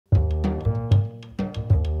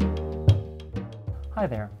Hi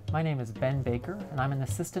there, my name is Ben Baker, and I'm an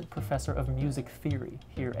assistant professor of music theory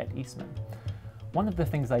here at Eastman. One of the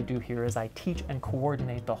things I do here is I teach and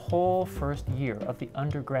coordinate the whole first year of the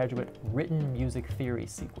undergraduate written music theory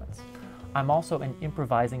sequence. I'm also an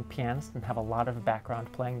improvising pianist and have a lot of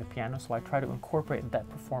background playing the piano, so I try to incorporate that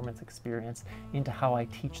performance experience into how I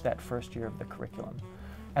teach that first year of the curriculum.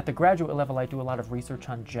 At the graduate level, I do a lot of research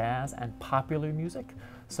on jazz and popular music,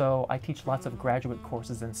 so I teach lots of graduate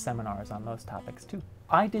courses and seminars on those topics too.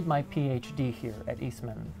 I did my Ph.D. here at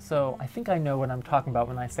Eastman, so I think I know what I'm talking about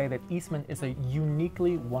when I say that Eastman is a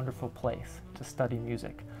uniquely wonderful place to study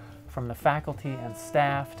music. From the faculty and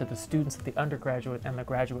staff to the students at the undergraduate and the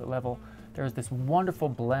graduate level, there's this wonderful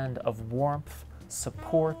blend of warmth,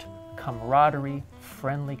 support, camaraderie,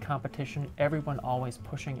 friendly competition, everyone always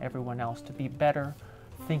pushing everyone else to be better,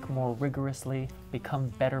 think more rigorously, become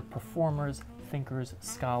better performers, thinkers,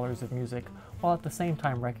 scholars of music, while at the same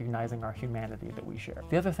time recognizing our humanity that we share.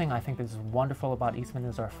 The other thing I think that is wonderful about Eastman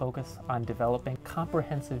is our focus on developing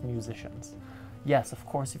comprehensive musicians. Yes, of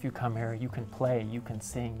course, if you come here, you can play, you can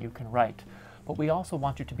sing, you can write, but we also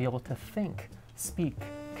want you to be able to think, speak,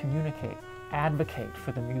 communicate, advocate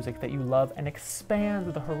for the music that you love, and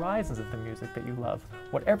expand the horizons of the music that you love,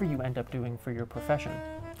 whatever you end up doing for your profession.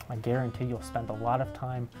 I guarantee you'll spend a lot of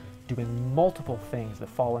time doing multiple things that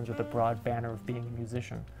fall under the broad banner of being a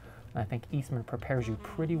musician. And I think Eastman prepares you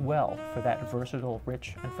pretty well for that versatile,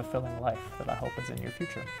 rich, and fulfilling life that I hope is in your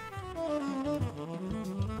future.